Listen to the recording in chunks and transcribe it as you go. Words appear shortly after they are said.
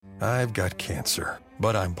I've got cancer,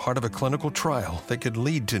 but I'm part of a clinical trial that could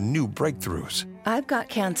lead to new breakthroughs. I've got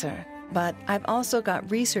cancer, but I've also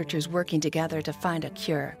got researchers working together to find a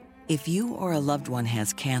cure. If you or a loved one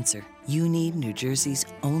has cancer, you need New Jersey's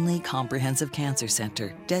only comprehensive cancer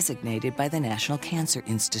center, designated by the National Cancer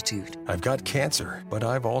Institute. I've got cancer, but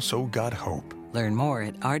I've also got hope. Learn more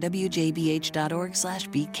at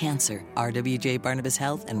rwjbh.org/beatcancer. RWJ Barnabas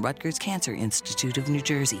Health and Rutgers Cancer Institute of New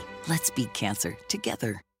Jersey. Let's beat cancer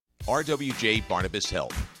together. RWJ Barnabas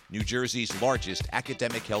Health, New Jersey's largest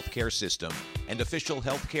academic healthcare system and official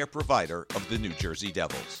healthcare provider of the New Jersey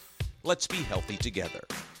Devils. Let's be healthy together.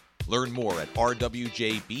 Learn more at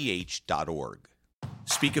rwjbh.org.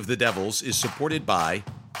 Speak of the Devils is supported by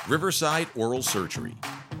Riverside Oral Surgery,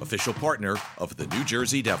 official partner of the New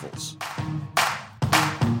Jersey Devils.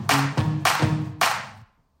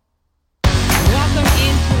 Welcome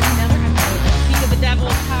into another episode of Speak of the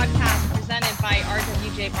Devils podcast presented by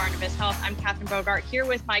RWJ Barnabas Health. I'm Catherine Bogart here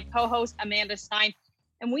with my co-host Amanda Stein,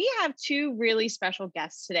 and we have two really special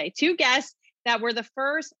guests today. Two guests that were the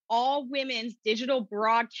first all-women's digital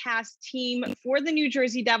broadcast team for the New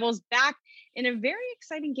Jersey Devils back in a very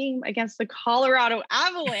exciting game against the Colorado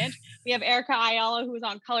Avalanche. We have Erica Ayala, who was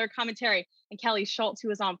on color commentary, and Kelly Schultz, who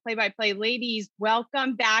was on play-by-play. Ladies,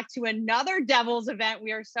 welcome back to another Devils event.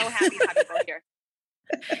 We are so happy to have you both here.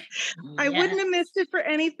 I wouldn't have missed it for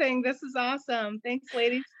anything. This is awesome. Thanks,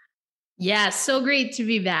 ladies. Yeah, so great to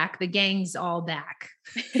be back. The gang's all back.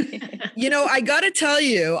 You know, I got to tell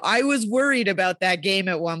you, I was worried about that game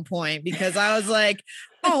at one point because I was like,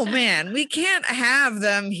 oh man, we can't have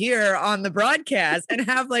them here on the broadcast and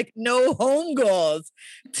have like no home goals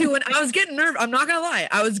and I was getting nervous. I'm not going to lie.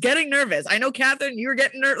 I was getting nervous. I know, Catherine, you were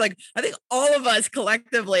getting nervous. Like, I think all of us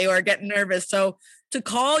collectively are getting nervous. So to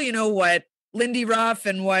call, you know, what Lindy Ruff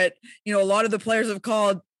and what, you know, a lot of the players have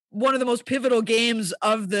called one of the most pivotal games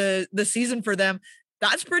of the season for them,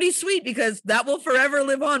 that's pretty sweet because that will forever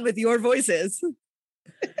live on with your voices.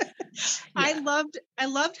 I loved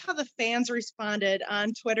how the fans responded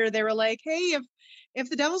on Twitter. They were like, hey, if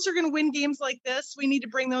the Devils are going to win games like this, we need to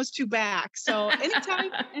bring those two back. So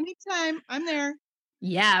anytime, I'm there.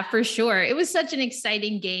 Yeah, for sure. It was such an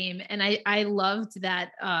exciting game. And I loved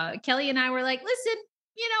that Kelly and I were like, listen,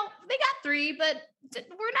 you know, they got 3, but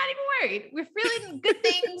we're not even worried. We're feeling good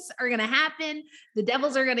things are going to happen. The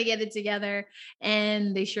Devils are going to get it together.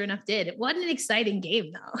 And they sure enough did. It wasn't an exciting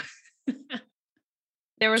game, though.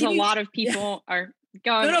 There was a lot of people are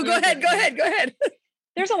going. No, go ahead.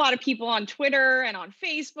 There's a lot of people on Twitter and on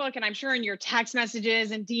Facebook, and I'm sure in your text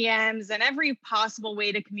messages and DMs and every possible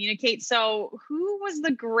way to communicate. So who was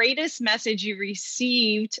the greatest message you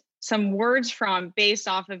received some words from based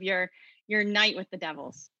off of your night with the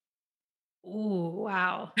Devils? Oh,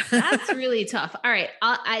 wow. That's really tough. All right.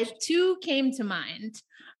 Two came to mind.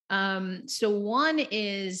 So one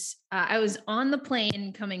is I was on the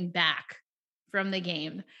plane coming back from the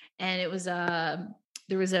game, and it was there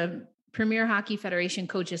was a Premier Hockey Federation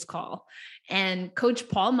coaches call, and Coach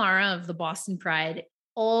Paul Mara of the Boston Pride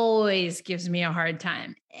always gives me a hard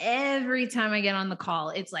time. Every time I get on the call,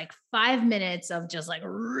 it's like 5 minutes of just like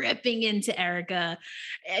ripping into Erica.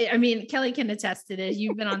 I mean, Kelly can attest to this.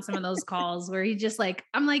 You've been on some of those calls where he just like,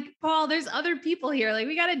 I'm like, Paul, there's other people here. Like,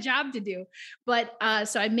 we got a job to do. But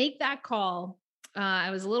so I make that call.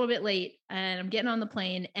 I was a little bit late and I'm getting on the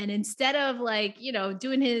plane. And instead of like, you know,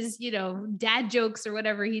 doing his, you know, dad jokes or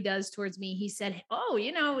whatever he does towards me, he said, oh,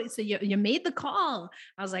 you know, so you made the call.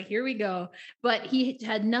 I was like, here we go. But he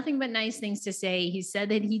had nothing but nice things to say. He said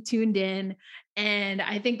that he tuned in. And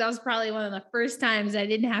I think that was probably one of the first times I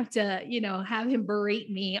didn't have to, you know, have him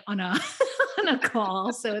berate me on a, on a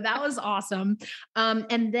call. So that was awesome.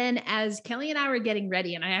 And then as Kelly and I were getting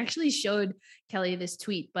ready, and I actually showed Kelly this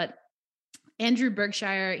tweet, but Andrew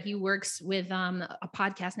Berkshire, he works with a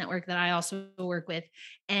podcast network that I also work with.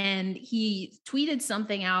 And he tweeted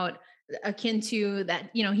something out akin to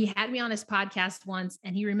that, you know, he had me on his podcast once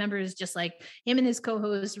and he remembers just like him and his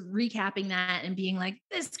co-host recapping that and being like,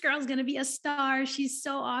 this girl's going to be a star. She's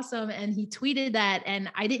so awesome. And he tweeted that.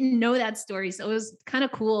 And I didn't know that story. So it was kind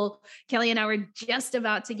of cool. Kelly and I were just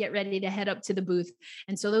about to get ready to head up to the booth.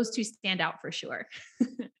 And so those two stand out for sure.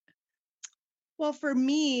 Well, for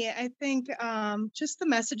me, I think just the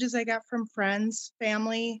messages I got from friends,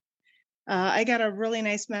 family. I got a really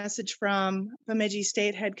nice message from Bemidji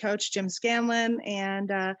State head coach Jim Scanlon,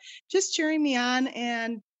 and just cheering me on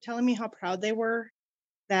and telling me how proud they were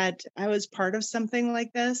that I was part of something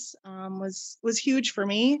like this was huge for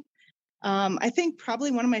me. I think probably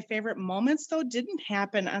one of my favorite moments, though, didn't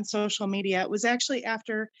happen on social media. It was actually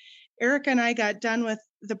after Erica and I got done with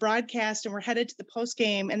the broadcast and we're headed to the post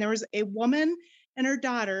game, and there was a woman and her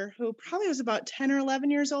daughter, who probably was about 10 or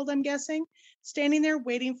 11 years old, I'm guessing, standing there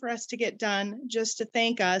waiting for us to get done just to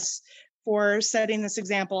thank us for setting this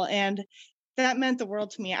example. And that meant the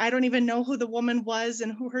world to me. I don't even know who the woman was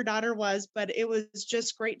and who her daughter was, but it was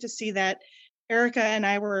just great to see that Erica and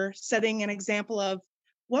I were setting an example of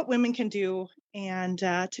what women can do. And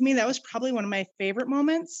to me, that was probably one of my favorite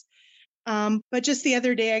moments. But just the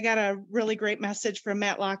other day, I got a really great message from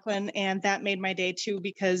Matt Laughlin, and that made my day too,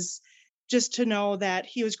 because just to know that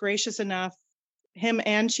he was gracious enough, him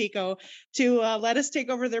and Chico, to let us take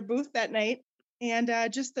over their booth that night. And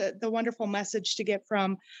just the wonderful message to get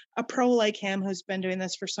from a pro like him who's been doing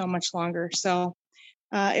this for so much longer. So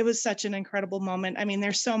it was such an incredible moment. I mean,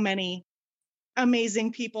 there's so many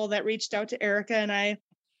amazing people that reached out to Erica and I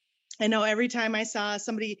know every time I saw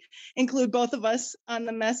somebody include both of us on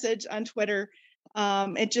the message on Twitter,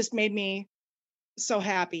 it just made me so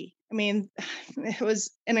happy. I mean, it was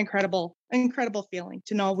an incredible feeling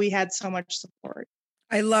to know we had so much support.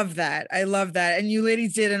 I love that. I love that. And you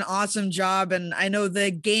ladies did an awesome job. And I know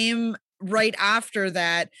the game right after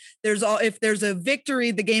that, if there's a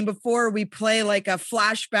victory the game before, we play like a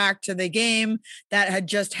flashback to the game that had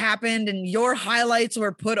just happened, and your highlights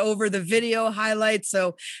were put over the video highlights,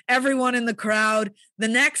 so everyone in the crowd the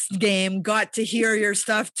next game got to hear your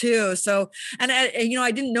stuff too. So, and I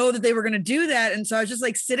didn't know that they were going to do that, and so I was just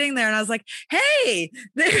like sitting there and I was like, hey,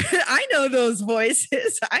 I know those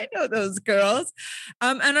voices, I know those girls.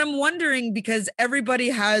 And I'm wondering, because everybody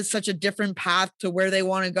has such a different path to where they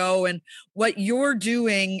want to go, and what you're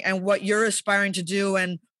doing and what you're aspiring to do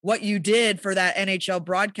and what you did for that NHL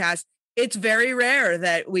broadcast, it's very rare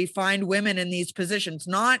that we find women in these positions.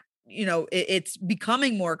 Not, it's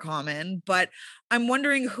becoming more common, but I'm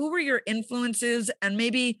wondering, who were your influences and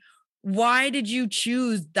maybe why did you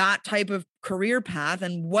choose that type of career path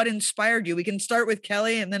and what inspired you? We can start with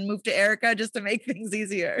Kelly and then move to Erica just to make things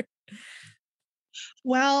easier.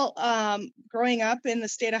 Well, growing up in the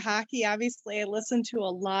state of hockey, obviously I listened to a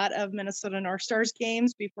lot of Minnesota North Stars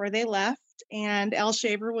games before they left, and Al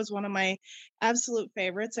Shaver was one of my absolute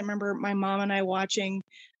favorites. I remember my mom and I watching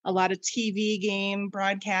a lot of TV game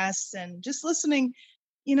broadcasts and just listening.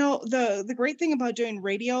 The great thing about doing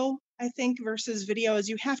radio, I think, versus video is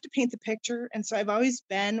you have to paint the picture. And so I've always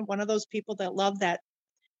been one of those people that love that,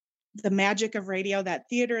 the magic of radio, that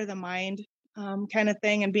theater of the mind kind of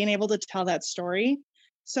thing, and being able to tell that story.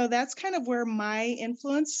 So that's kind of where my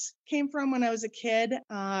influence came from when I was a kid.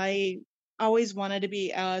 I always wanted to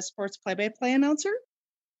be a sports play-by-play announcer.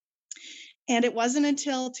 And it wasn't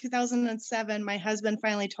until 2007, my husband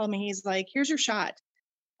finally told me, he's like, here's your shot.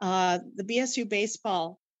 The BSU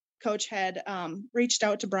baseball coach had reached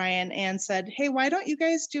out to Brian and said, hey, why don't you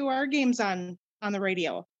guys do our games on the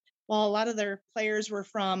radio? Well, a lot of their players were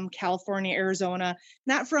from California, Arizona,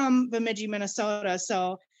 not from Bemidji, Minnesota.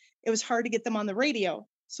 So it was hard to get them on the radio.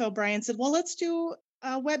 So Brian said, well, let's do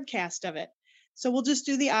a webcast of it. So we'll just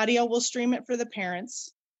do the audio. We'll stream it for the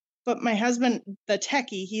parents. But my husband, the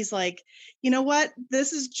techie, he's like, you know what?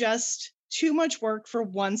 This is just too much work for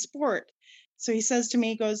one sport. So he says to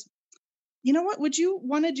me, he goes, you know what? Would you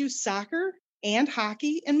want to do soccer and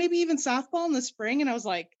hockey and maybe even softball in the spring? And I was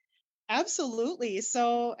like, absolutely.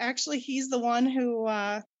 So actually, he's the one who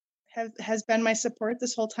has been my support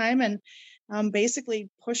this whole time and basically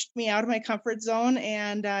pushed me out of my comfort zone.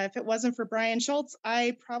 And if it wasn't for Brian Schultz,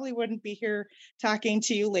 I probably wouldn't be here talking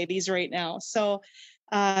to you ladies right now. So,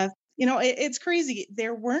 it's crazy.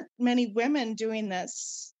 There weren't many women doing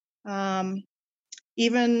this.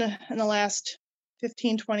 Even in the last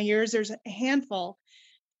 15, 20 years, there's a handful,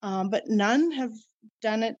 but none have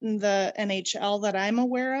done it in the NHL that I'm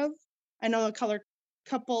aware of. I know a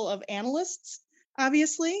couple of analysts,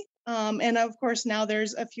 obviously. And of course, now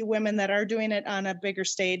there's a few women that are doing it on a bigger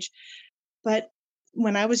stage. But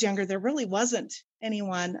when I was younger, there really wasn't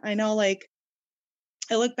anyone. I know, I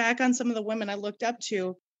look back on some of the women I looked up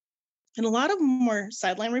to, and a lot of them were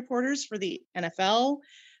sideline reporters for the NFL.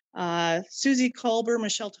 Susie Kolber,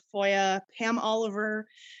 Michelle Tafoya, Pam Oliver.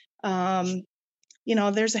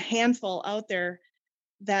 There's a handful out there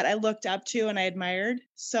that I looked up to and I admired.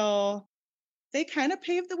 So they kind of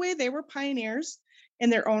paved the way. They were pioneers in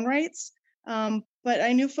their own rights. But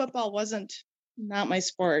I knew football wasn't not my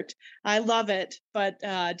sport. I love it, but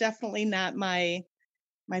definitely not my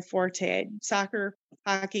forte. Soccer,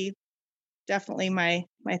 hockey, definitely my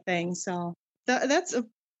thing. So that's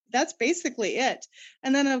basically it.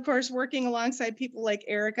 And then of course, working alongside people like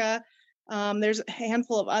Erica, there's a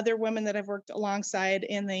handful of other women that I've worked alongside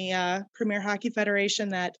in the Premier Hockey Federation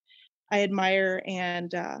that I admire,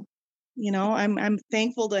 and I'm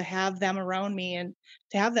thankful to have them around me and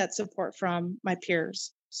to have that support from my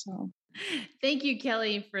peers. So Thank you,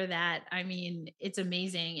 Kelly, for that. I mean, it's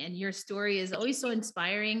amazing. And your story is always so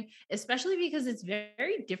inspiring, especially because it's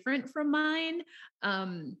very different from mine.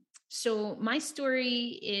 So my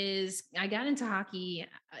story is I got into hockey,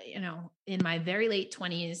 in my very late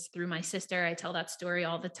 20s through my sister. I tell that story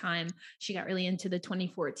all the time. She got really into the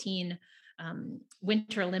 2014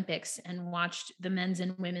 Winter Olympics and watched the men's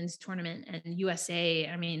and women's tournament and USA.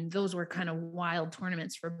 I mean, those were kind of wild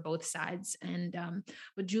tournaments for both sides. And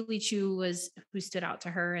but Julie Chu was who stood out to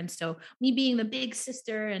her. And so me being the big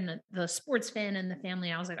sister and the sports fan in the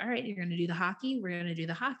family, I was like, all right, you're going to do the hockey. We're going to do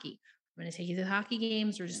the hockey. I'm going to take you to the hockey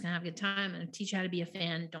games. We're just going to have a good time and teach you how to be a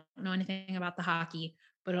fan. Don't know anything about the hockey,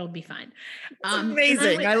 but it'll be fine.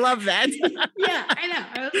 Amazing. I love that. Yeah, I know.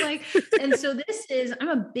 I was like, and so I'm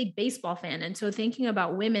a big baseball fan. And so thinking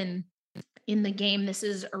about women in the game, this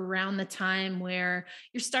is around the time where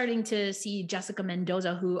you're starting to see Jessica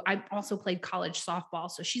Mendoza, who I also played college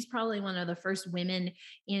softball. So she's probably one of the first women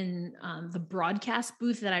in the broadcast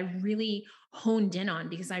booth that I really honed in on,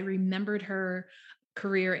 because I remembered her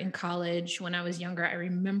career in college when I was younger. I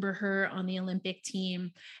remember her on the Olympic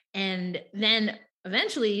team. And then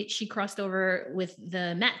eventually she crossed over with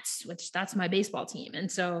the Mets, which that's my baseball team. And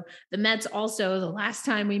so the Mets also, the last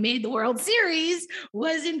time we made the World Series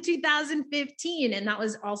was in 2015. And that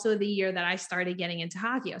was also the year that I started getting into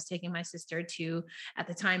hockey. I was taking my sister to, at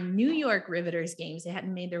the time, New York Riveters games. They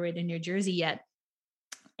hadn't made their way to New Jersey yet.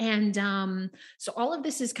 And so all of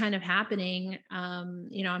this is kind of happening.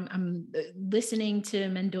 I'm listening to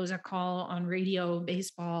Mendoza call on radio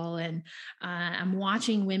baseball, and I'm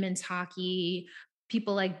watching women's hockey.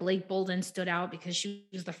 People like Blake Bolden stood out because she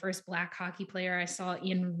was the first Black hockey player I saw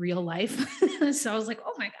in real life. So I was like,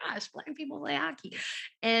 oh my gosh, Black people play hockey.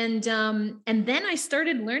 And then I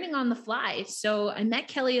started learning on the fly. So I met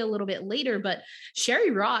Kelly a little bit later, but Sherry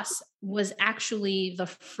Ross was actually the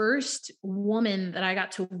first woman that I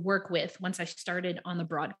got to work with once I started on the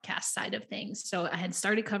broadcast side of things. So I had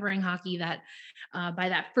started covering hockey by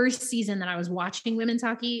that first season that I was watching women's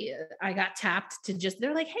hockey, I got tapped to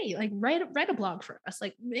they're like, hey, like write a blog for us.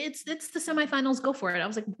 Like it's the semifinals, go for it. I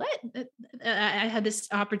was like, what? I had this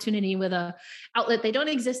opportunity with a outlet. They don't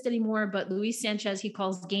exist anymore, but Luis Sanchez, he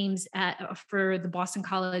calls games for the Boston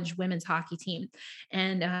College women's hockey team.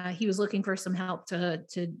 And he was looking for some help to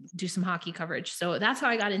do some hockey coverage. So that's how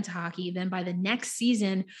I got into hockey. Then by the next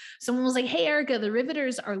season, someone was like, hey, Erica, the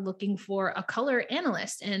Riveters are looking for a color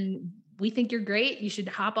analyst, and we think you're great. You should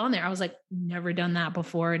hop on there. I was like, never done that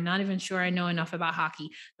before. Not even sure I know enough about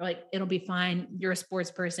hockey. They're like, it'll be fine. You're a sports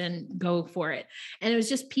person. Go for it. And it was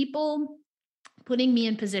just people putting me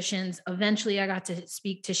in positions. Eventually I got to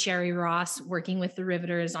speak to Sherry Ross working with the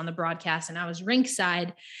Riveters on the broadcast, and I was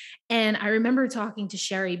rinkside. And I remember talking to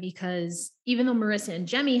Sherry because even though Marissa and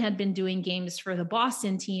Jemmy had been doing games for the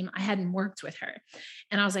Boston team, I hadn't worked with her.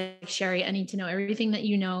 And I was like, Sherry, I need to know everything that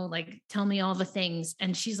you know, like, tell me all the things.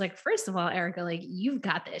 And she's like, first of all, Erica, like, you've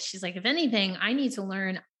got this. She's like, if anything, I need to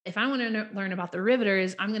learn. If I want to learn about the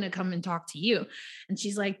Riveters, I'm going to come and talk to you. And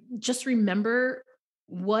she's like, just remember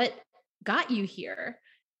what got you here,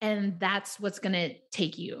 and that's what's going to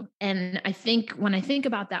take you. And I think when I think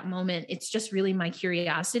about that moment, it's just really my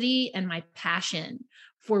curiosity and my passion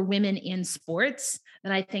for women in sports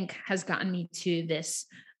that I think has gotten me to this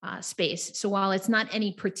space. So while it's not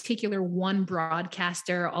any particular one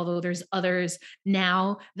broadcaster, although there's others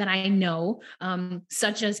now that I know,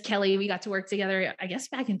 such as Kelly, we got to work together, I guess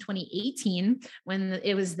back in 2018, when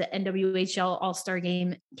it was the NWHL All-Star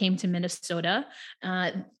Game came to Minnesota.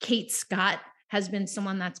 Kate Scott has been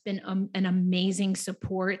someone that's been an amazing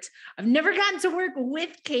support. I've never gotten to work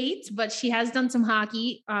with Kate, but she has done some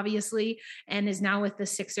hockey, obviously, and is now with the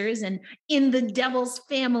Sixers and in the Devils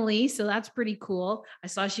family. So that's pretty cool. I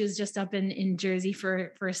saw she was just up in Jersey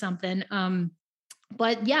for something.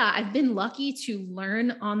 But yeah, I've been lucky to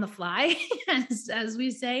learn on the fly, as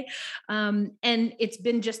we say. And it's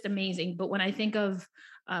been just amazing. But when I think of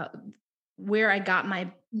where I got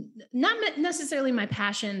not necessarily my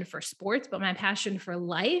passion for sports, but my passion for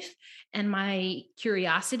life and my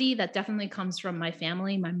curiosity, that definitely comes from my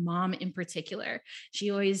family, my mom in particular. She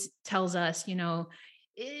always tells us,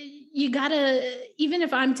 you gotta, even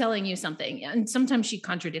if I'm telling you something, and sometimes she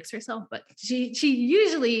contradicts herself, but she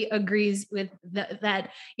usually agrees with that,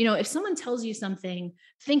 if someone tells you something,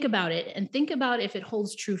 think about it and think about if it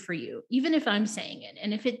holds true for you, even if I'm saying it.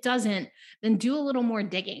 And if it doesn't, then do a little more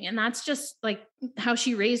digging. And that's just like how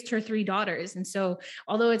she raised her 3 daughters. And so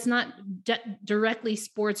although it's not directly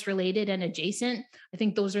sports related and adjacent, I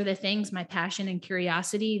think those are the things, my passion and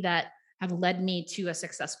curiosity, that have led me to a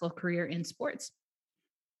successful career in sports.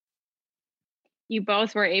 You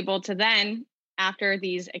both were able to then after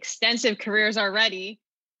these extensive careers already,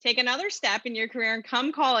 take another step in your career and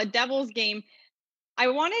come call a Devils game. I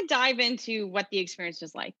want to dive into what the experience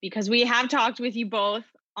was like, because we have talked with you both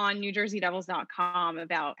on NewJerseyDevils.com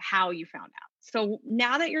about how you found out. So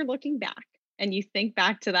now that you're looking back and you think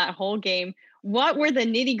back to that whole game, what were the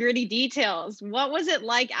nitty gritty details? What was it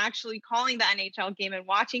like actually calling the NHL game and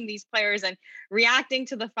watching these players and reacting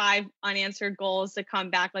to the 5 unanswered goals to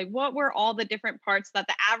come back? Like, what were all the different parts that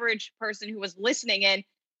the average person who was listening in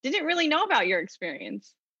didn't really know about your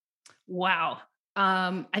experience? Wow.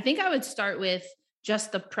 I think I would start with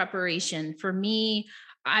just the preparation. For me,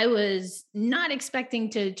 I was not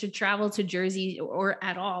expecting to travel to Jersey or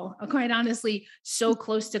at all, quite honestly, so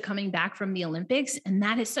close to coming back from the Olympics. And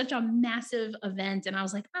that is such a massive event. And I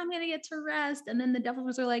was like, I'm going to get to rest. And then the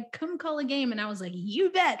Devils were like, come call a game. And I was like,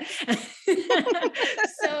 you bet.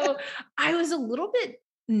 So I was a little bit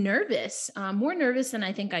nervous, more nervous than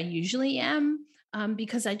I think I usually am.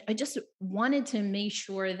 Because I just wanted to make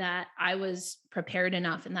sure that I was prepared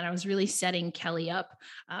enough and that I was really setting Kelly up,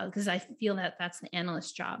 because I feel that that's the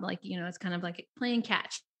analyst's job. Like, it's kind of like playing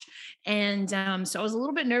catch. And so I was a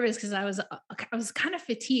little bit nervous because I was kind of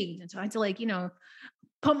fatigued. And so I had to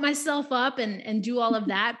pump myself up and do all of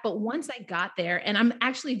that. But once I got there, and I'm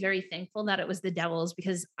actually very thankful that it was the Devils,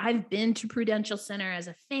 because I've been to Prudential Center as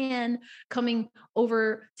a fan, coming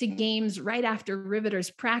over to games right after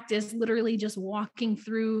Riveters practice, literally just walking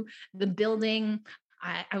through the building.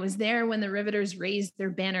 I was there when the Riveters raised their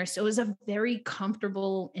banner. So it was a very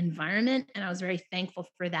comfortable environment. And I was very thankful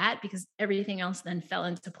for that, because everything else then fell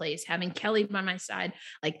into place. Having Kelly by my side,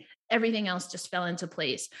 like everything else just fell into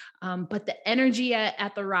place. But the energy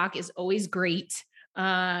at the Rock is always great.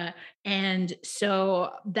 And so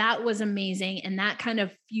that was amazing. And that kind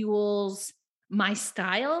of fuels my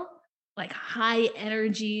style, like high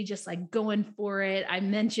energy, just like going for it. I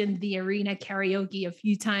mentioned the arena karaoke a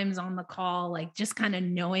few times on the call, like just kind of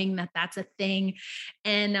knowing that that's a thing.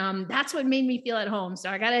 And that's what made me feel at home. So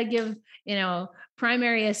I got to give,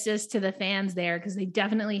 primary assist to the fans there, because they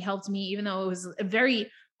definitely helped me, even though it was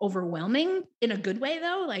very overwhelming in a good way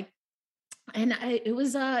though. It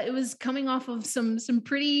was coming off of some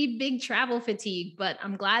pretty big travel fatigue, but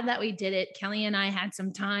I'm glad that we did it. Kelly and I had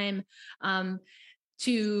some time,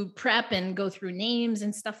 to prep and go through names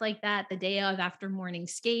and stuff like that the day of, after morning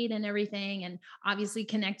skate and everything. And obviously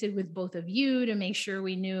connected with both of you to make sure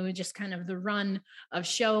we knew just kind of the run of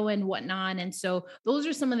show and whatnot. And so those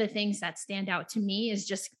are some of the things that stand out to me, is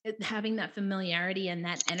just having that familiarity and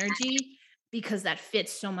that energy, because that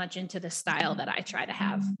fits so much into the style that I try to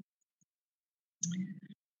have.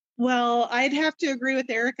 Well, I'd have to agree with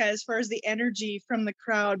Erica as far as the energy from the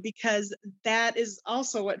crowd, because that is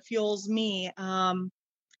also what fuels me.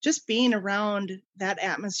 Just being around that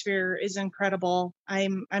atmosphere is incredible.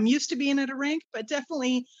 I'm used to being at a rink, but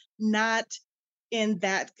definitely not in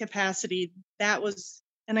that capacity. That was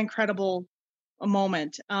an incredible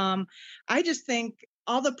moment. I just think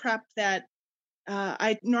all the prep that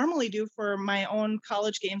I normally do for my own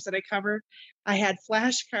college games that I cover. I had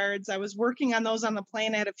flashcards. I was working on those on the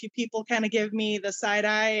plane. I had a few people kind of give me the side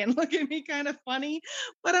eye and look at me kind of funny,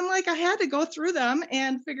 but I'm like, I had to go through them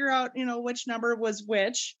and figure out, which number was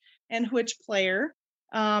which and which player.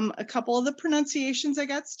 A couple of the pronunciations I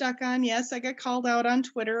got stuck on. Yes, I got called out on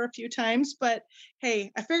Twitter a few times, but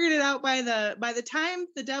hey, I figured it out by the time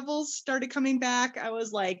the Devils started coming back. I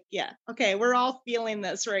was like, yeah, okay, we're all feeling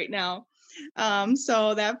this right now.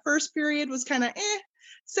 So that first period was kind of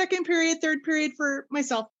second period, third period for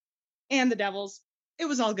myself and the Devils, it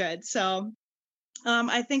was all good. So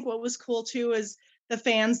I think what was cool too is the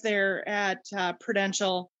fans there at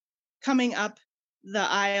Prudential coming up the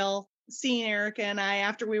aisle, seeing Erica and I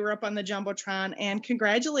after we were up on the Jumbotron and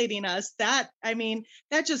congratulating us. That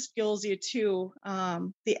just fuels you too.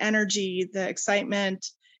 The energy, the excitement.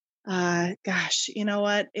 Gosh, you know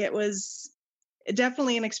what? It was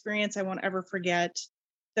definitely an experience I won't ever forget.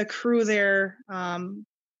 The crew there,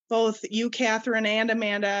 both you, Catherine, and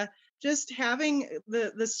Amanda, just having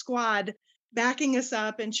the squad backing us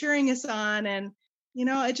up and cheering us on, and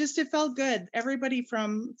it felt good. Everybody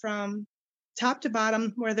from top to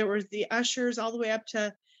bottom, where there was the ushers all the way up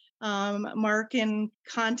to Mark in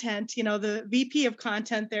content, the VP of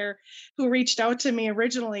content there, who reached out to me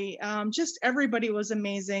originally. Just everybody was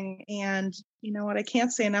amazing, and I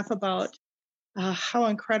can't say enough about how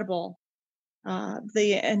incredible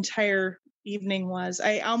the entire evening was.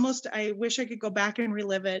 I wish I could go back and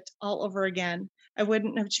relive it all over again. I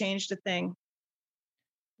wouldn't have changed a thing.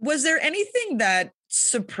 Was there anything that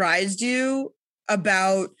surprised you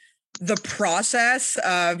about the process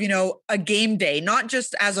of, a game day, not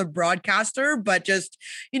just as a broadcaster, but just,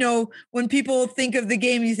 when people think of the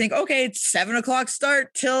game, you think, okay, it's 7:00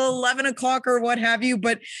 start till 11:00 or what have you.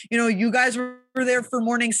 But, you guys were there for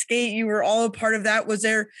morning skate. You were all a part of that. Was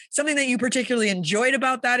there something that you particularly enjoyed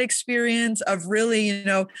about that experience of really,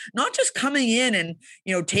 not just coming in and,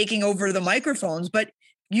 taking over the microphones, but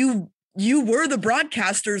you were the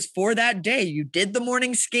broadcasters for that day. You did the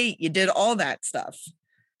morning skate. You did all that stuff.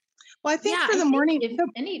 Well, I think for the morning,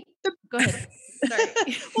 go ahead.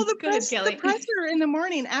 Sorry. Well, the presser in the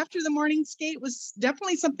morning after the morning skate was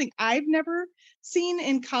definitely something I've never seen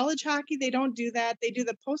in college hockey. They don't do that. They do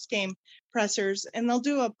the post-game pressers, and they'll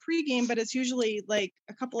do a pregame, but it's usually like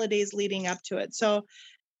a couple of days leading up to it. So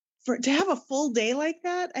to have a full day like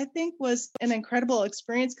that, I think was an incredible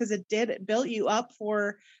experience because it built you up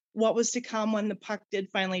for what was to come when the puck did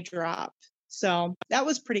finally drop. So that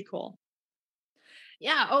was pretty cool.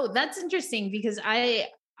 Yeah. Oh, that's interesting because I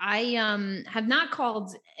have not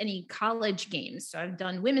called any college games. So I've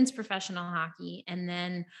done women's professional hockey. And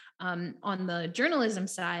then on the journalism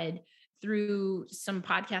side, through some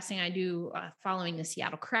podcasting I do following the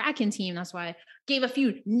Seattle Kraken team. That's why I gave a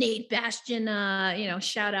few Nate Bastian,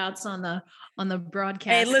 shout outs on the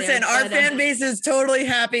broadcast. Hey, listen, our fan base is totally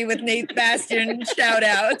happy with Nate Bastian shout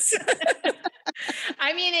outs.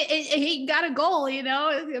 I mean, he got a goal, it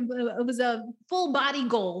was a full body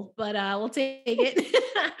goal, but we'll take it.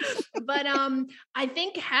 But I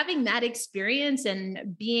think having that experience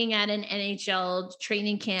and being at an NHL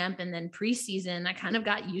training camp and then preseason, I kind of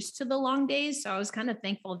got used to the long days. So I was kind of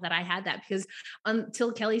thankful that I had that because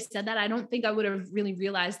until Kelly said that, I don't think I would have really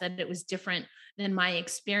realized that it was different than my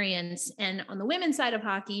experience. And on the women's side of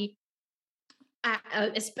hockey,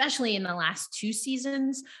 especially in the last 2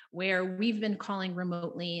 seasons where we've been calling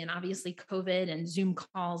remotely and obviously COVID and Zoom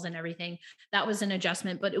calls and everything, that was an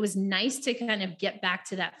adjustment, but it was nice to kind of get back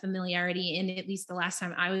to that familiarity in at least the last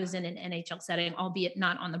time I was in an NHL setting, albeit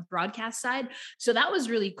not on the broadcast side. So that was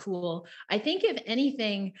really cool. I think if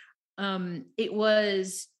anything, it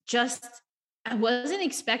was just, I wasn't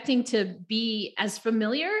expecting to be as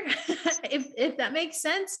familiar, if that makes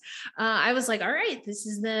sense. I was like, all right, this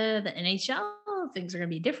is the NHL, things are going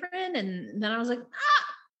to be different. And then I was like,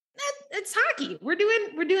 it's hockey. We're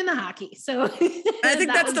doing the hockey. So I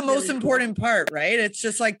think that's the most important part, right? It's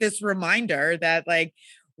just like this reminder that like,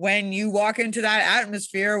 when you walk into that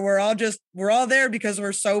atmosphere, we're all there because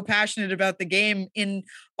we're so passionate about the game in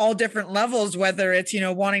all different levels, whether it's,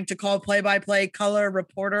 wanting to call play-by-play, color,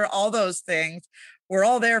 reporter, all those things. We're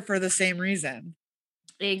all there for the same reason.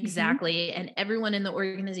 Exactly. Mm-hmm. And everyone in the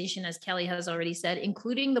organization, as Kelly has already said,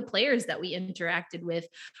 including the players that we interacted with,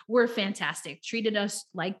 were fantastic, treated us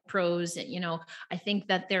like pros. I think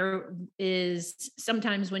that there is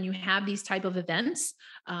sometimes when you have these type of events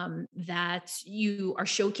that you are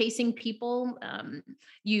showcasing people,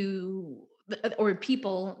 or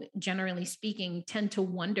people, generally speaking, tend to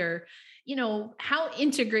wonder, how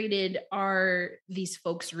integrated are these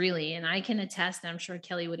folks really? And I can attest, and I'm sure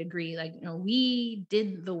Kelly would agree, like, we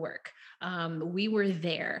did the work. We were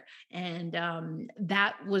there, and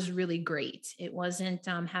that was really great. It wasn't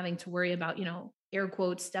having to worry about, air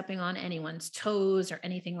quotes, stepping on anyone's toes or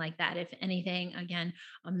anything like that. If anything, again,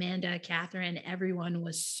 Amanda, Catherine, everyone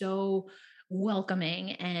was so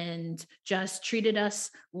welcoming and just treated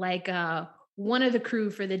us like one of the crew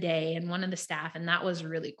for the day and one of the staff. And that was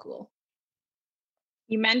really cool.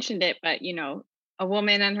 You mentioned it, but a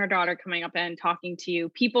woman and her daughter coming up and talking to you,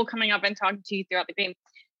 people coming up and talking to you throughout the game.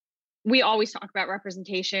 We always talk about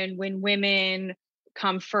representation when women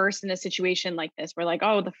come first in a situation like this. We're like,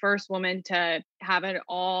 oh, the first woman to have an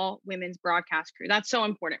all women's broadcast crew. That's so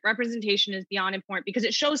important. Representation is beyond important because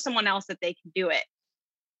it shows someone else that they can do it.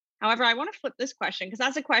 However, I want to flip this question because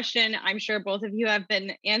that's a question I'm sure both of you have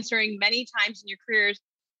been answering many times in your careers.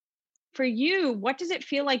 For you, what does it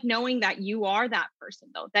feel like knowing that you are that person,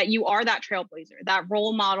 though, that you are that trailblazer, that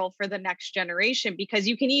role model for the next generation? Because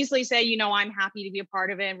you can easily say, I'm happy to be a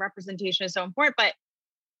part of it and representation is so important. But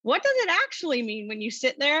what does it actually mean when you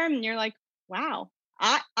sit there and you're like, wow,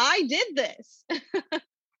 I did this?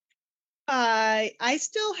 I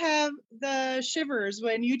still have the shivers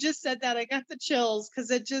when you just said that. I got the chills because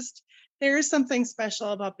there is something special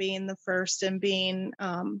about being the first and being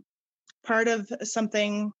part of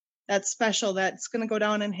something that's special, that's going to go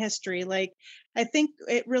down in history. Like, I think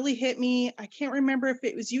it really hit me. I can't remember if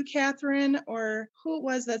it was you, Catherine, or who it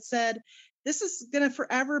was that said, this is going to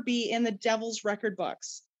forever be in the Devil's record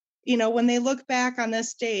books. When they look back on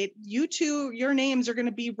this date, you two, your names are going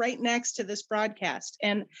to be right next to this broadcast.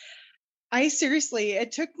 And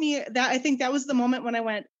it took me that, I think that was the moment when I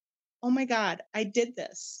went, oh my God, I did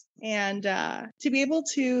this. And to be able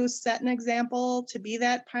to set an example, to be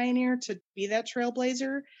that pioneer, to be that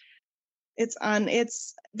trailblazer,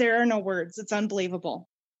 there are no words. It's unbelievable.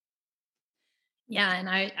 Yeah. And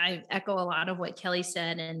I echo a lot of what Kelly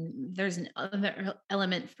said. And there's another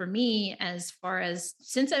element for me as far as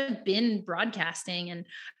since I've been broadcasting, and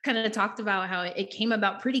kind of talked about how it came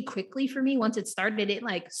about pretty quickly for me. Once it started, it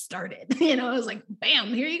started, it was like, bam,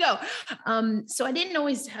 here you go. So I didn't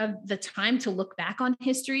always have the time to look back on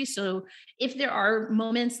history. So if there are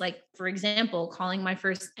moments like, for example, calling my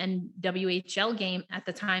first NWHL game at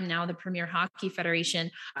the time, now the Premier Hockey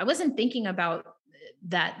Federation, I wasn't thinking about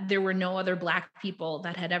that there were no other Black people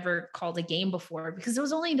that had ever called a game before, because it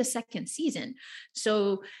was only the second season.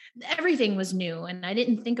 So everything was new and I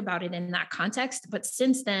didn't think about it in that context. But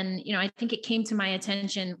since then, I think it came to my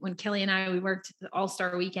attention when Kelly and we worked the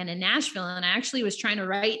All-Star Weekend in Nashville, and I actually was trying to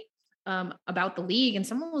write about the league, and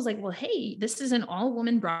someone was like, well, hey, this is an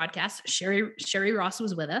all-woman broadcast. Sherry Ross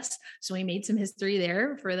was with us, so we made some history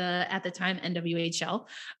there for the, at the time, NWHL.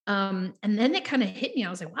 And then it kind of hit me. I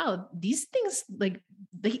was like, wow, these things, like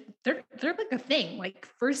they're like a thing, like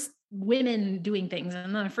first women doing things,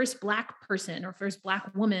 and then the first Black person or first Black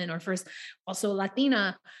woman or first also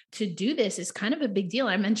Latina to do this is kind of a big deal.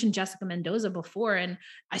 I mentioned Jessica Mendoza before, and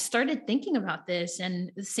I started thinking about this,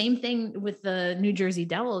 and the same thing with the New Jersey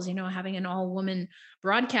Devils, having an all-woman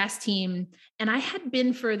broadcast team. And I had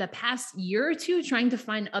been for the past year or two trying to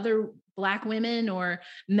find other Black women or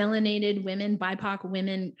melanated women, BIPOC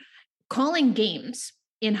women calling games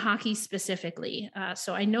in hockey specifically.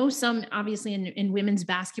 So I know some obviously in women's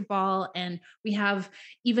basketball, and we have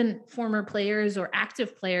even former players or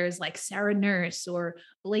active players like Sarah Nurse or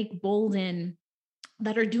Blake Bolden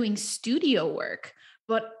that are doing studio work.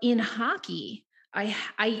 But in hockey, I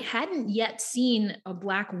hadn't yet seen a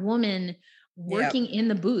Black woman working in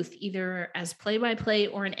the booth, either as play-by-play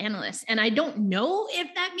or an analyst. And I don't know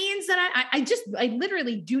if that means that I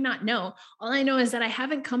literally do not know. All I know is that I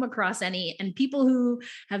haven't come across any, and people who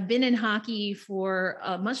have been in hockey for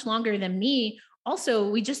much longer than me, also,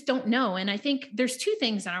 we just don't know. And I think there's two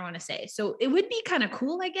things that I want to say. So it would be kind of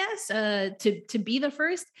cool, I guess, to be the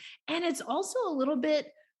first. And it's also a little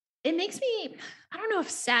bit, it makes me, I don't know if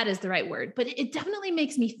sad is the right word, but it definitely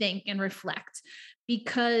makes me think and reflect,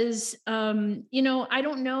 because, I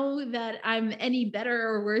don't know that I'm any better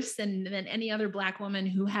or worse than any other Black woman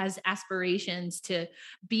who has aspirations to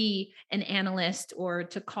be an analyst or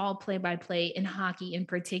to call play-by-play in hockey in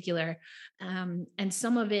particular. And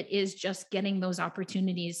some of it is just getting those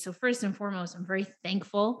opportunities. So first and foremost, I'm very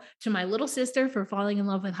thankful to my little sister for falling in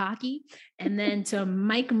love with hockey. And then to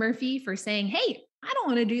Mike Murphy for saying, hey, I don't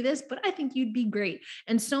want to do this, but I think you'd be great.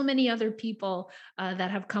 And so many other people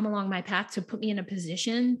that have come along my path to put me in a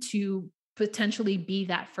position to potentially be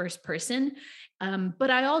that first person.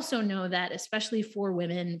 But I also know that, especially for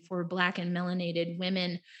women, for Black and melanated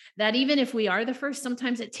women, that even if we are the first,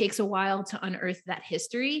 sometimes it takes a while to unearth that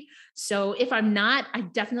history. So if I'm not, I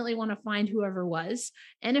definitely want to find whoever was.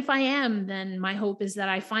 And if I am, then my hope is that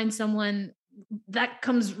I find someone that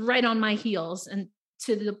comes right on my heels, and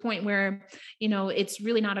to the point where, it's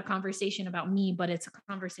really not a conversation about me, but it's a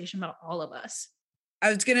conversation about all of us. I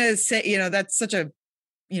was going to say, that's such a,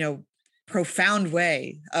 profound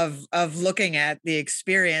way of looking at the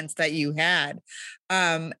experience that you had.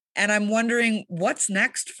 And I'm wondering what's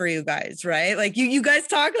next for you guys, right? Like you guys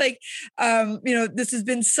talk like, this has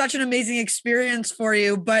been such an amazing experience for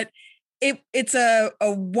you, but it's a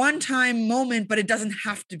one-time moment, but it doesn't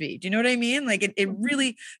have to be. Do you know what I mean? Like it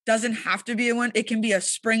really doesn't have to be a one. It can be a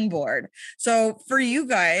springboard. So for you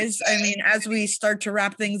guys, I mean, as we start to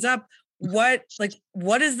wrap things up, what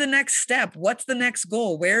is the next step? What's the next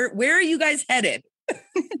goal? Where are you guys headed?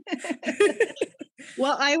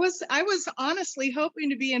 Well, I was honestly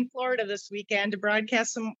hoping to be in Florida this weekend to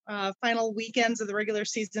broadcast some final weekends of the regular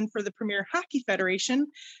season for the Premier Hockey Federation.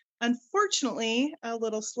 Unfortunately, a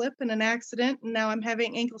little slip and an accident, and now I'm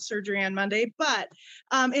having ankle surgery on Monday. But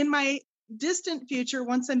in my distant future,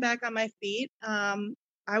 once I'm back on my feet,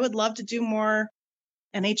 I would love to do more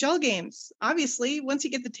NHL games. Obviously, once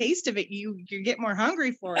you get the taste of it, you get more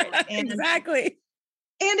hungry for it. And, exactly.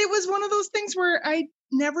 And it was one of those things where I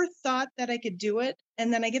never thought that I could do it.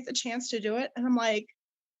 And then I get the chance to do it. And I'm like,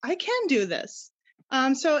 I can do this.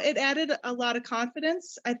 So it added a lot of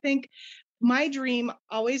confidence. I think my dream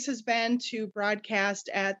always has been to broadcast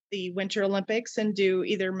at the Winter Olympics and do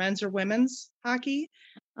either men's or women's hockey.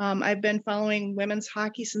 I've been following women's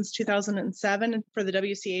hockey since 2007 for the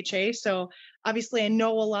WCHA. So obviously I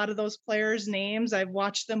know a lot of those players' names. I've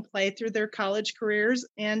watched them play through their college careers,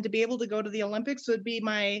 and to be able to go to the Olympics would be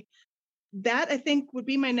my that I think would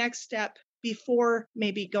be my next step before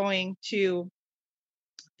maybe going to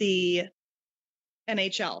the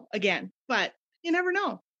NHL again, but you never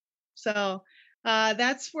know. So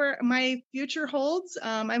that's where my future holds.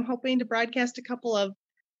 I'm hoping to broadcast a couple of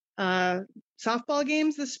softball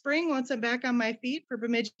games this spring once I'm back on my feet for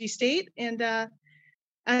Bemidji State. And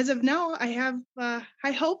as of now, I have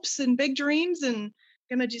high hopes and big dreams, and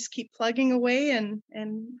gonna just keep plugging away and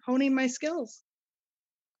honing my skills.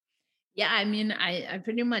 Yeah, I mean, I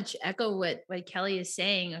pretty much echo what Kelly is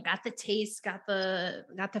saying. I got the taste, got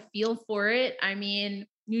the feel for it. I mean,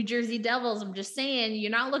 New Jersey Devils, I'm just saying,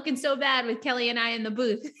 you're not looking so bad with Kelly and I in the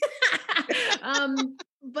booth.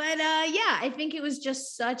 But yeah, I think it was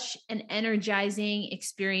just such an energizing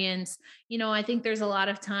experience. You know, I think there's a lot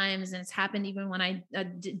of times, and it's happened even when I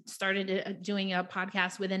started doing a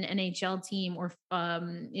podcast with an NHL team or,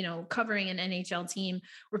 you know, covering an NHL team,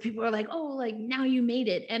 where people are like, oh, like now you made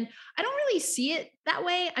it. And I don't really see it that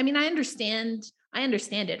way. I mean, I understand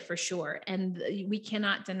it for sure. And we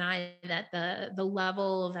cannot deny that the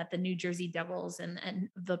level that the New Jersey Devils and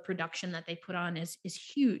the production that they put on is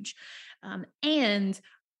huge. And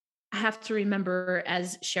I have to remember,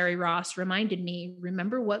 as Sherry Ross reminded me,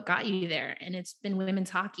 remember what got you there. And it's been women's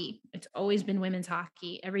hockey. It's always been women's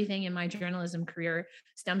hockey. Everything in my journalism career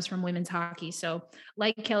stems from women's hockey. So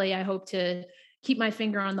like Kelly, I hope to keep my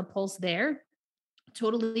finger on the pulse there.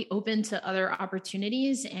 Totally open to other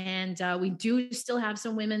opportunities. And we do still have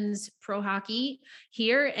some women's pro hockey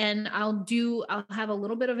here. And I'll have a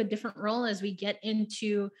little bit of a different role as we get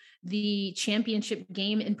into the championship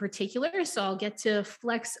game in particular. So I'll get to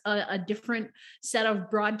flex a different set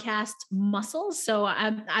of broadcast muscles. So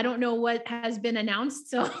I don't know what has been announced.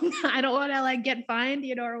 So I don't want to like get fined,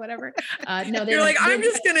 you know, or whatever. No, you're like, I'm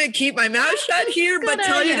just going to keep my mouth shut here, but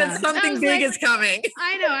tell you that something big is coming.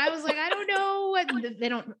 I know. I was like, I don't know what they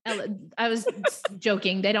don't. I was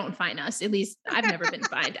joking. They don't fine us. At least I've never been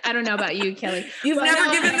fined. I don't know about you, Kelly. You've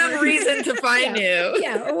never given them reason to fine you.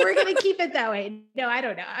 Yeah, we're going to keep it that way. No, I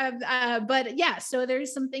don't know. But yeah, so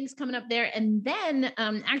there's some things coming up there. And then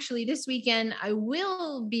actually this weekend, I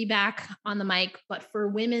will be back on the mic, but for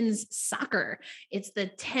women's soccer. It's the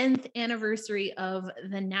 10th anniversary of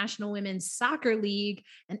the National Women's Soccer League.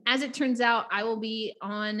 And as it turns out, I will be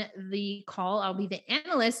on the call. I'll be the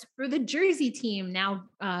analyst for the Jersey team, now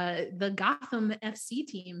the Gotham FC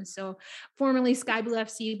team. So formerly Sky Blue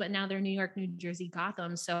FC, but now they're New York, New Jersey,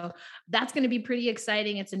 Gotham. So that's going to be pretty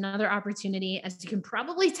exciting. It's another opportunity. As you can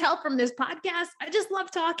probably tell from this podcast, I just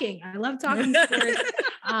love talking. I love talking sports.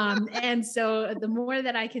 And so the more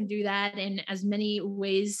that I can do that in as many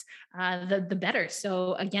ways, the better.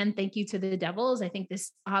 So again, thank you to the Devils. I think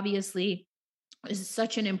this obviously is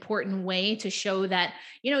such an important way to show that,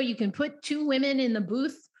 you know, you can put two women in the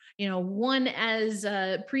booth, you know, one as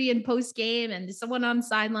pre and post game and someone on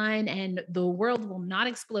sideline, and the world will not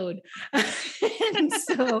explode. And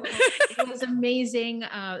so it was amazing.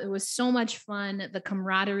 It was so much fun. The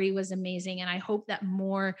camaraderie was amazing. And I hope that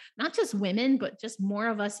more, not just women, but just more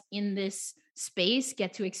of us in this space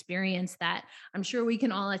get to experience that. I'm sure we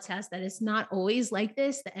can all attest that it's not always like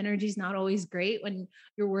this. The energy is not always great when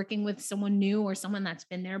you're working with someone new or someone that's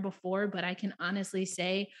been there before, but I can honestly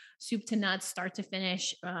say soup to nuts, start to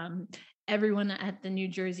finish, everyone at the New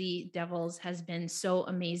Jersey Devils has been so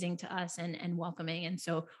amazing to us and welcoming. And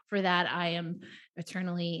so for that, I am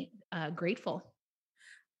eternally grateful.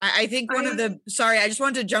 I think I just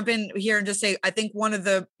wanted to jump in here and just say, I think one of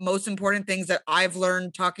the most important things that I've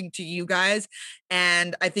learned talking to you guys,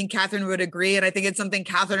 and I think Catherine would agree, and I think it's something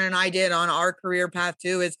Catherine and I did on our career path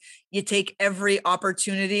too, is you take every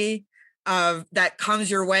opportunity that comes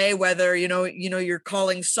your way, whether, you're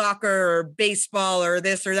calling soccer or baseball or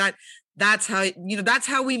this or that. That's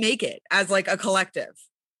how we make it as like a collective.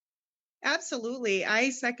 Absolutely. I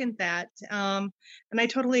second that. And I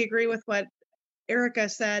totally agree with what Erica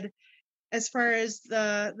said. As far as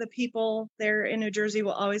the people there in New Jersey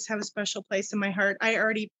will always have a special place in my heart. I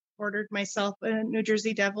already ordered myself a New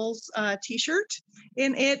Jersey Devils t-shirt,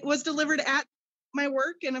 and it was delivered at my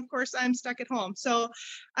work. And of course I'm stuck at home, so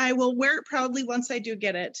I will wear it proudly once I do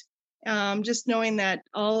get it. Just knowing that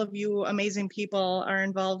all of you amazing people are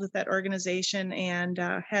involved with that organization and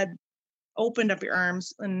had opened up your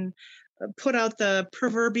arms and put out the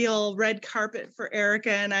proverbial red carpet for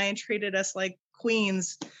Erica and I and treated us like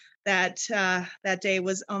queens. That day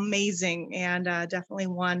was amazing, and definitely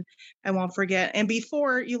one I won't forget. And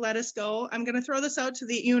before you let us go, I'm going to throw this out to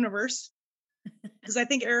the universe, because I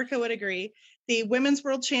think Erica would agree. The Women's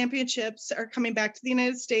World Championships are coming back to the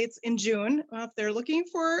United States in June. If they're looking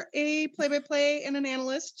for a play-by-play and an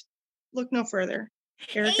analyst, look no further.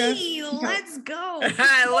 Erica? Hey, let's go.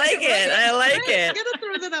 I like it. I like I'm it. gonna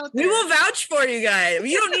throw that out there. We will vouch for you guys.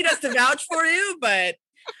 You don't need us to vouch for you, but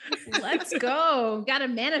Let's go. Got to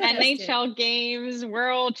manifest it. NHL games,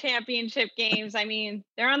 World Championship games. I mean,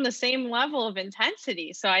 they're on the same level of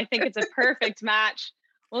intensity. So I think it's a perfect match.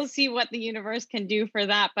 We'll see what the universe can do for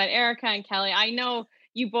that. But Erica and Kelly, I know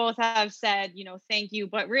you both have said, thank you,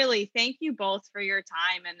 but really thank you both for your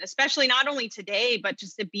time. And especially not only today, but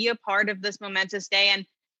just to be a part of this momentous day. And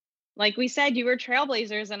like we said, you were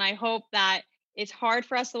trailblazers. And I hope that it's hard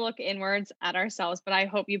for us to look inwards at ourselves, but I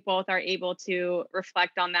hope you both are able to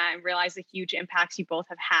reflect on that and realize the huge impacts you both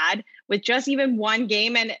have had with just even one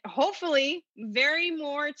game, and hopefully very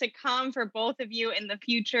more to come for both of you in the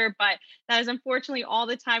future. But that is unfortunately all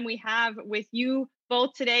the time we have with you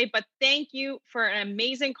both today. But thank you for an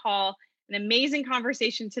amazing call, an amazing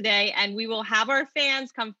conversation today. And we will have our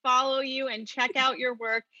fans come follow you and check out your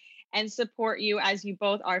work and support you, as you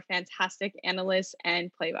both are fantastic analysts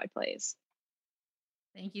and play-by-plays.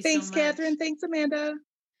 Thank you Thanks, so much. Catherine. Thanks, Amanda.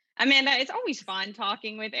 Amanda, it's always fun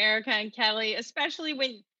talking with Erica and Kelly, especially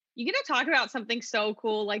when you get to talk about something so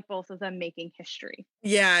cool like both of them making history.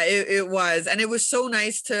 yeah, it was. And it was so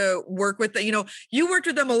nice to work with them. You worked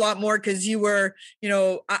with them a lot more because you were,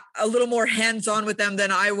 a little more hands-on with them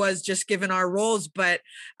than I was, just given our roles. But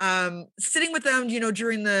sitting with them,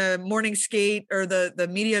 during the morning skate or the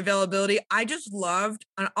media availability, I just loved,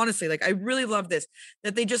 honestly, I really loved this,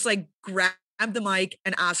 that they just grab the mic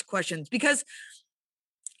and ask questions, because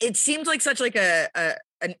it seems like such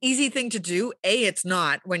an easy thing to do. A, it's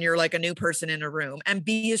not when you're a new person in a room, and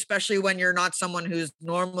B, especially when you're not someone who's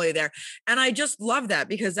normally there. And I just love that,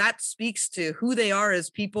 because that speaks to who they are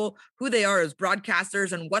as people, who they are as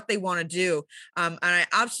broadcasters, and what they want to do. And I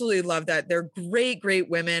absolutely love that. They're great, great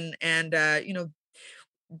women. And,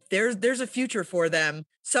 there's a future for them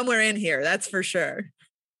somewhere in here. That's for sure.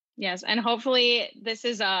 Yes. And hopefully this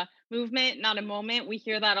is a movement, not a moment. We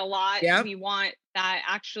hear that a lot. Yep. We want that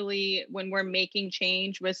actually when we're making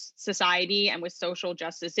change with society and with social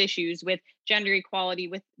justice issues, with gender equality,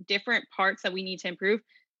 with different parts that we need to improve,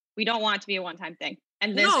 we don't want it to be a one-time thing.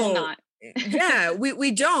 And this will not. Yeah,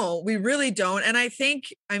 we don't. We really don't. And I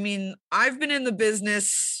think, I've been in the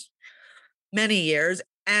business many years,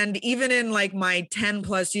 and even in my 10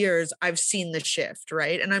 plus years, I've seen the shift,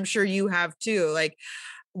 right? And I'm sure you have too.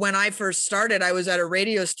 When I first started, I was at a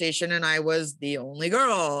radio station and I was the only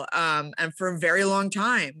girl. And for a very long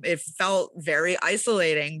time, it felt very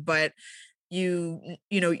isolating, but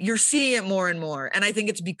you're seeing it more and more. And I think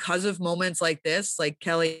it's because of moments like this, like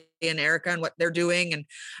Kelly and Erica and what they're doing,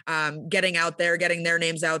 and getting out there, getting their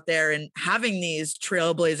names out there, and having these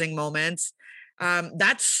trailblazing moments.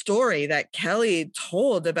 That story that Kelly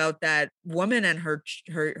told about that woman and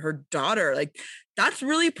her daughter, that's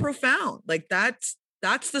really profound.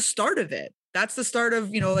 That's the start of it. That's the start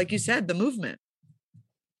of, like you said, the movement.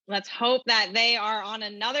 Let's hope that they are on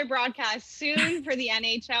another broadcast soon for the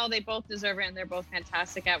NHL. They both deserve it, and they're both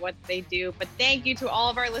fantastic at what they do. But thank you to all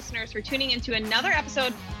of our listeners for tuning into another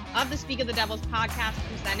episode of the Speak of the Devils podcast,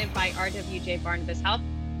 presented by RWJ Barnabas Health.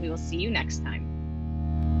 We will see you next time.